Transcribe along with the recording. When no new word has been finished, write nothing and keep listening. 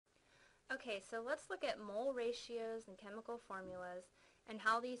Okay, so let's look at mole ratios and chemical formulas and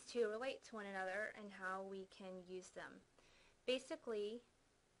how these two relate to one another and how we can use them. Basically,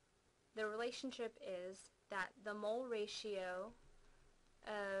 the relationship is that the mole ratio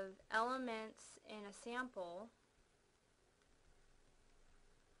of elements in a sample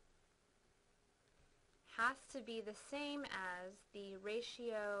has to be the same as the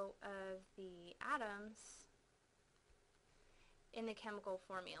ratio of the atoms in the chemical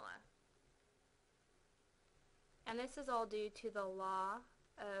formula. And this is all due to the law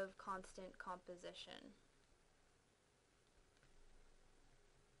of constant composition.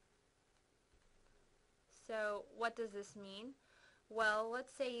 So what does this mean? Well,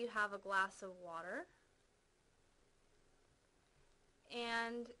 let's say you have a glass of water,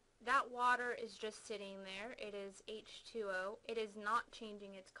 and that water is just sitting there. It is H2O. It is not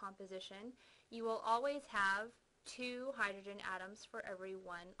changing its composition. You will always have 2 hydrogen atoms for every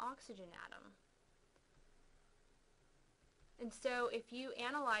 1 oxygen atom. And so if you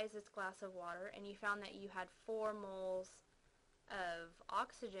analyze this glass of water and you found that you had 4 moles of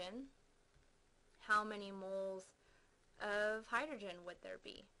oxygen, how many moles of hydrogen would there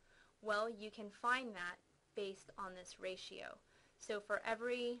be? Well, you can find that based on this ratio. So for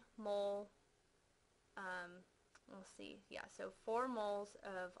every mole, so 4 moles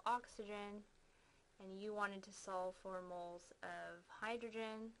of oxygen, and you wanted to solve for moles of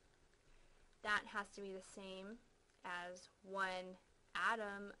hydrogen, that has to be the same as 1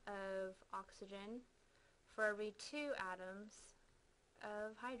 atom of oxygen for every 2 atoms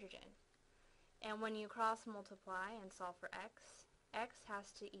of hydrogen. And when you cross multiply and solve for x, x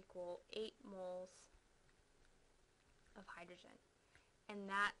has to equal 8 moles of hydrogen. And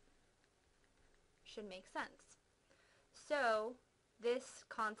that should make sense. So this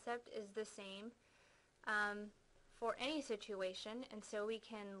concept is the same for any situation, and so we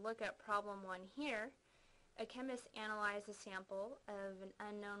can look at problem 1 here. A chemist analyzed a sample of an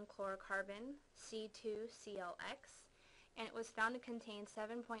unknown chlorocarbon, C2ClX, and it was found to contain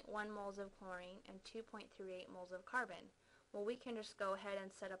 7.1 moles of chlorine and 2.38 moles of carbon. Well, we can just go ahead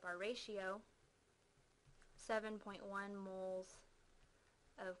and set up our ratio. 7.1 moles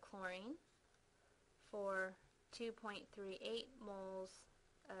of chlorine for 2.38 moles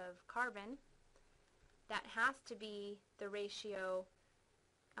of carbon. That has to be the ratio.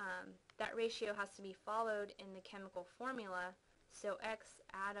 That ratio has to be followed in the chemical formula. So X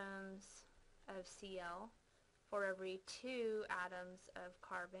atoms of Cl for every 2 atoms of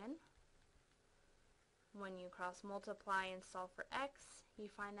carbon. When you cross multiply and solve for X, you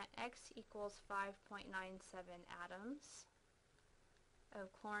find that X equals 5.97 atoms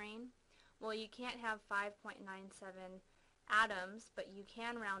of chlorine. Well, you can't have 5.97 atoms, but you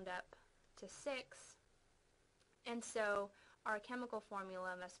can round up to 6. And so our chemical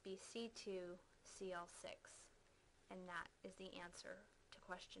formula must be C2Cl6. And that is the answer to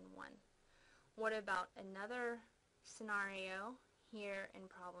question 1. What about another scenario here in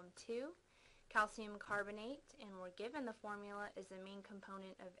problem 2? Calcium carbonate, and we're given the formula is the main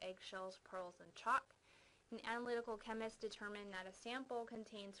component of eggshells, pearls, and chalk. An analytical chemist determined that a sample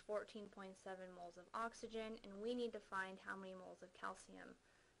contains 14.7 moles of oxygen, and we need to find how many moles of calcium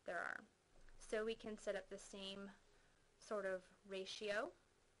there are. So we can set up the same sort of ratio.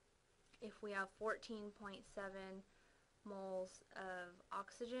 If we have 14.7 moles of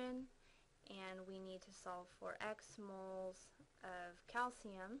oxygen and we need to solve for X moles of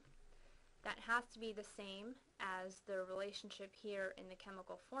calcium, that has to be the same as the relationship here in the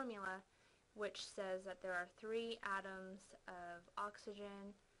chemical formula, which says that there are 3 atoms of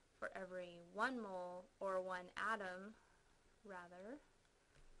oxygen for every 1 mole, or 1 atom rather,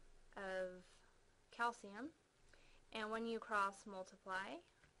 of calcium. And when you cross multiply,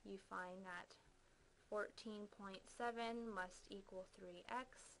 you find that 14.7 must equal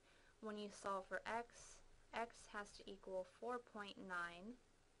 3x. When you solve for x, x has to equal 4.9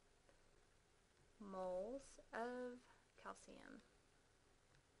 moles of calcium.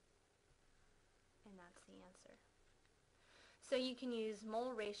 And that's the answer. So you can use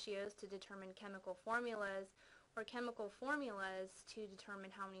mole ratios to determine chemical formulas, or chemical formulas to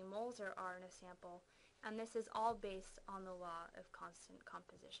determine how many moles there are in a sample, and this is all based on the law of constant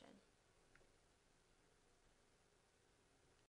composition.